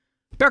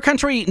Bear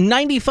Country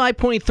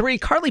 95.3,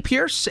 Carly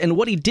Pierce and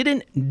what he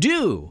didn't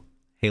do.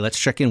 Hey, let's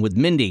check in with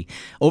Mindy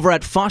over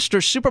at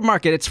Foster's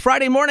Supermarket. It's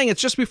Friday morning.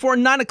 It's just before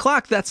 9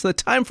 o'clock. That's the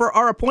time for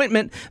our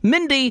appointment.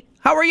 Mindy,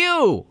 how are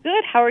you?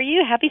 Good. How are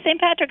you? Happy St.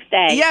 Patrick's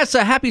Day. Yes,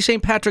 a happy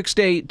St. Patrick's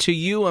Day to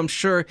you. I'm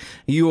sure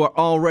you are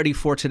all ready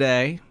for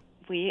today.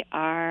 We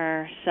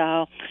are.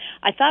 So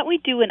I thought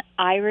we'd do an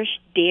Irish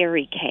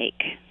dairy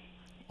cake.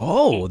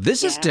 Oh,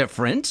 this is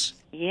different.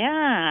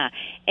 Yeah.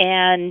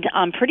 And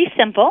pretty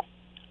simple,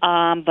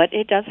 but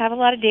it does have a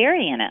lot of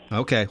dairy in it.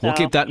 Okay, we'll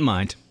keep that in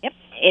mind. Yep.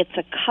 It's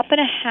a cup and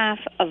a half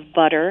of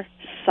butter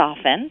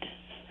softened,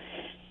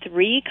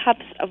 3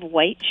 cups of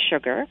white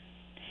sugar,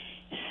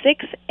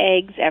 6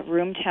 eggs at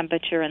room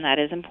temperature, and that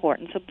is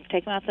important. So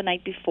take them out the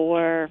night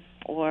before,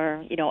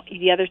 or,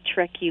 the other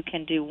trick, you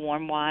can do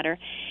warm water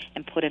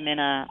and put them in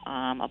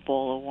a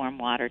bowl of warm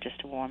water just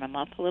to warm them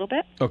up a little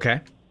bit. Okay.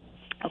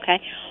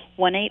 Okay.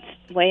 1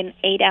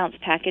 8-ounce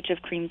package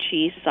of cream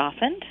cheese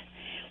softened,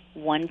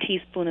 1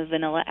 teaspoon of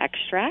vanilla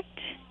extract,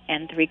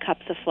 and 3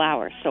 cups of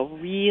flour. So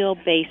real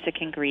basic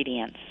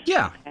ingredients.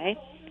 Yeah. Okay.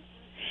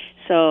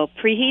 So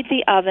preheat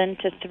the oven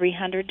to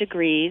 300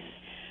 degrees.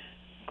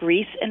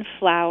 Grease and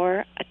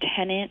flour a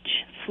 10-inch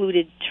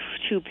fluted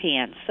tube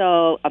pan.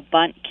 So a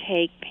bundt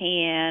cake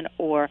pan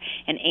or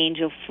an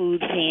angel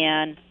food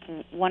pan,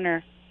 one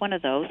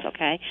of those,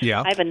 okay?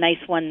 Yeah. I have a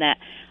nice one that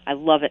I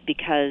love it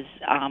because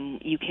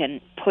you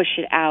can push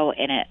it out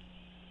and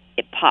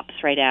it pops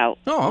right out.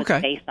 Oh, okay.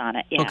 With space on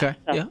it. Yeah. Okay.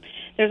 So yeah.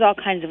 There's all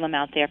kinds of them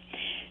out there.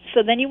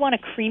 So then you want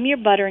to cream your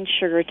butter and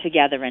sugar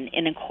together and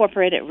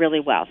incorporate it really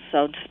well.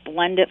 So just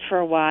blend it for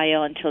a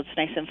while until it's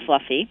nice and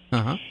fluffy.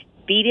 Uh-huh.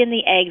 Beat in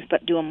the eggs,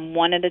 but do them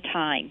one at a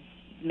time,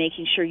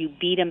 making sure you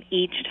beat them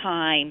each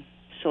time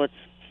so it's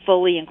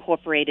fully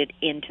incorporated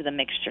into the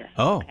mixture.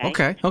 Oh,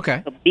 okay.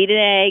 So beat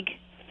an egg,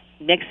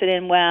 mix it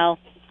in well,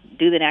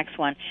 do the next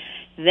one.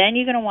 Then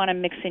you're going to want to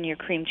mix in your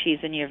cream cheese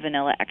and your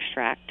vanilla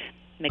extract.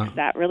 Mix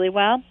that really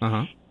well.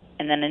 Uh-huh.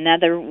 And then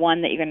another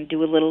one that you're going to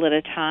do a little at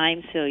a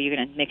time. So you're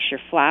going to mix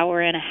your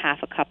flour in a half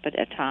a cup at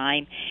a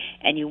time.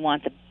 And you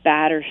want the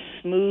batter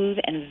smooth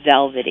and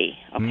velvety.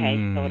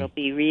 Okay, so it'll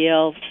be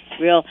real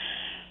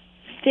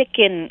thick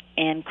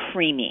and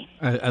creamy.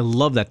 I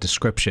love that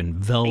description,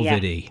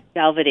 velvety.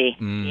 Yeah, velvety,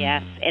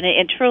 yes. And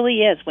it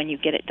truly is when you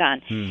get it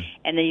done.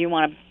 And then you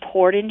want to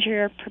pour it into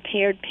your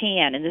prepared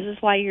pan. And this is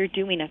why you're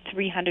doing a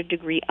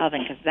 300-degree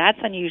oven, because that's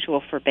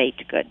unusual for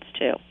baked goods,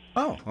 too.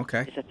 Oh,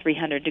 okay. It's a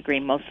 300-degree.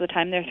 Most of the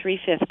time they're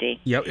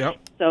 350. Yep.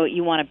 So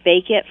you want to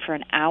bake it for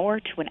an hour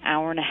to an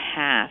hour and a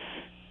half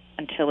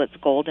until it's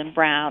golden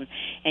brown.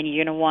 And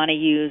you're going to want to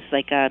use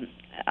like a...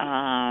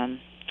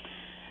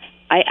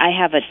 I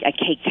have a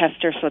cake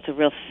tester, so it's a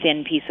real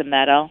thin piece of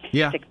metal.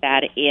 Yeah. Stick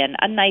that in.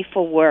 A knife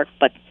will work,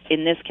 but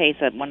in this case,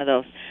 one of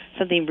those,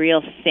 something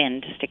real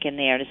thin to stick in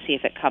there to see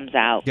if it comes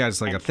out. Yeah,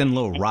 it's like a thin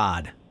little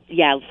rod.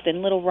 Yeah,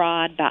 thin little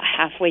rod about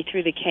halfway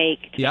through the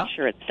cake to make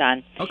sure it's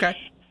done. Okay.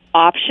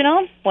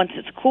 Optional, once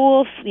it's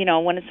cool,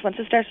 once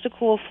it starts to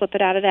cool, flip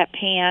it out of that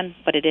pan,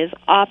 but it is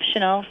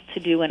optional to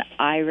do an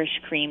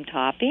Irish cream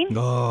topping.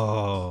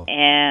 Oh.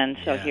 And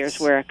so here's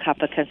where a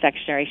cup of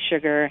confectionery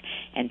sugar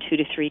and 2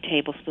 to 3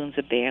 tablespoons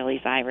of Bailey's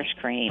Irish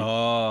cream.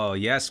 Oh,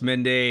 yes,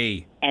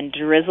 Mindy. And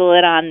drizzle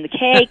it on the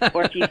cake,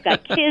 or if you've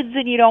got kids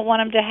and you don't want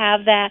them to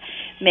have that,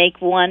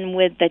 make one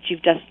that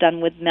you've just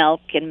done with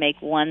milk, and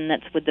make one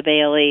that's with the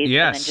Baileys,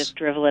 and then just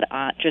drizzle it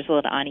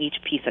on each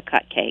piece of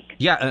cut cake.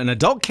 Yeah, an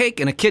adult cake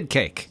and a kid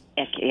cake.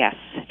 Yes,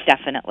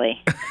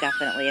 definitely,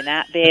 and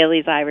that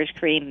Bailey's Irish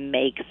cream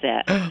makes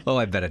it. Oh,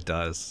 I bet it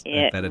does.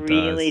 It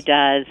really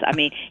does. I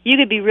mean, you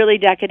could be really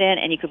decadent,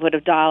 and you could put a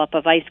dollop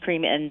of ice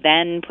cream and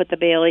then put the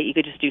Bailey. You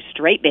could just do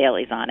straight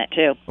Baileys on it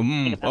too.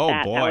 Oh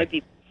that.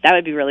 boy. That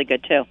would be really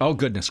good, too. Oh,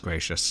 goodness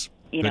gracious.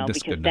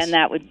 Because then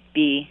that would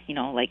be,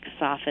 like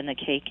soften the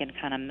cake and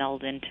kind of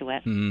meld into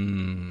it.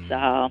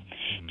 So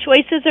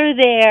choices are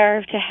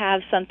there to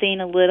have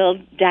something a little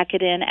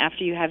decadent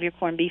after you have your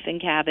corned beef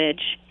and cabbage.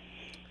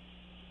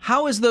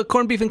 How is the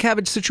corned beef and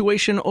cabbage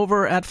situation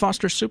over at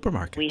Foster's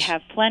Supermarket? We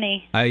have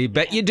plenty. I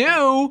bet you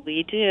do.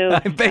 We do.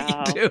 I bet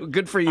you do.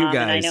 Good for you guys.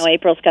 And I know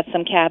April's got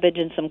some cabbage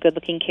and some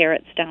good-looking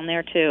carrots down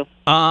there, too.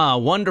 Ah,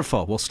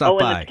 wonderful. We'll stop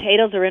by. Oh, and the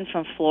potatoes are in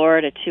from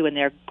Florida, too, and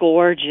they're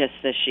gorgeous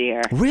this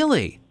year.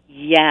 Really?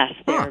 Yes.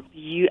 I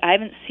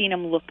haven't seen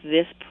them look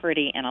this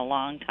pretty in a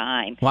long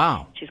time.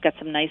 Wow. She's got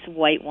some nice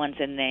white ones,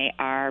 and they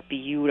are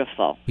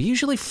beautiful.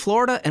 Usually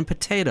Florida and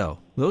potato,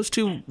 those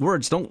two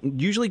words don't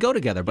usually go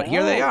together, but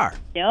here they are.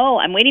 No,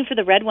 I'm waiting for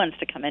the red ones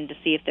to come in to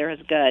see if they're as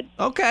good.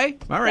 Okay.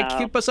 All right.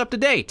 Keep us up to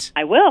date.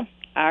 I will.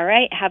 All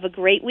right. Have a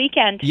great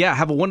weekend. Yeah.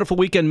 Have a wonderful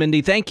weekend,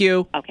 Mindy. Thank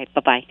you. Okay.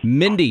 Bye-bye.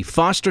 Mindy,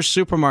 Foster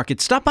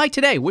Supermarket. Stop by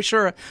today. Wish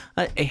her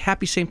a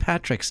happy St.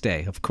 Patrick's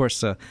Day. Of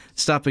course,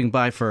 stopping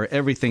by for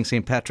everything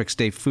St. Patrick's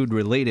Day food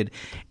related.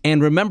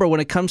 And remember,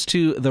 when it comes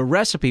to the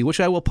recipe, which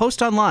I will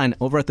post online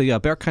over at the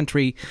Bear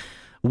Country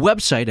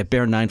website at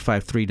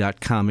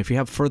bear953.com. If you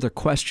have further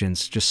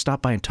questions, just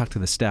stop by and talk to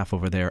the staff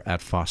over there at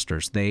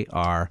Foster's. They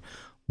are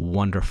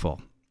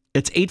wonderful.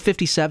 It's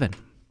 8:57.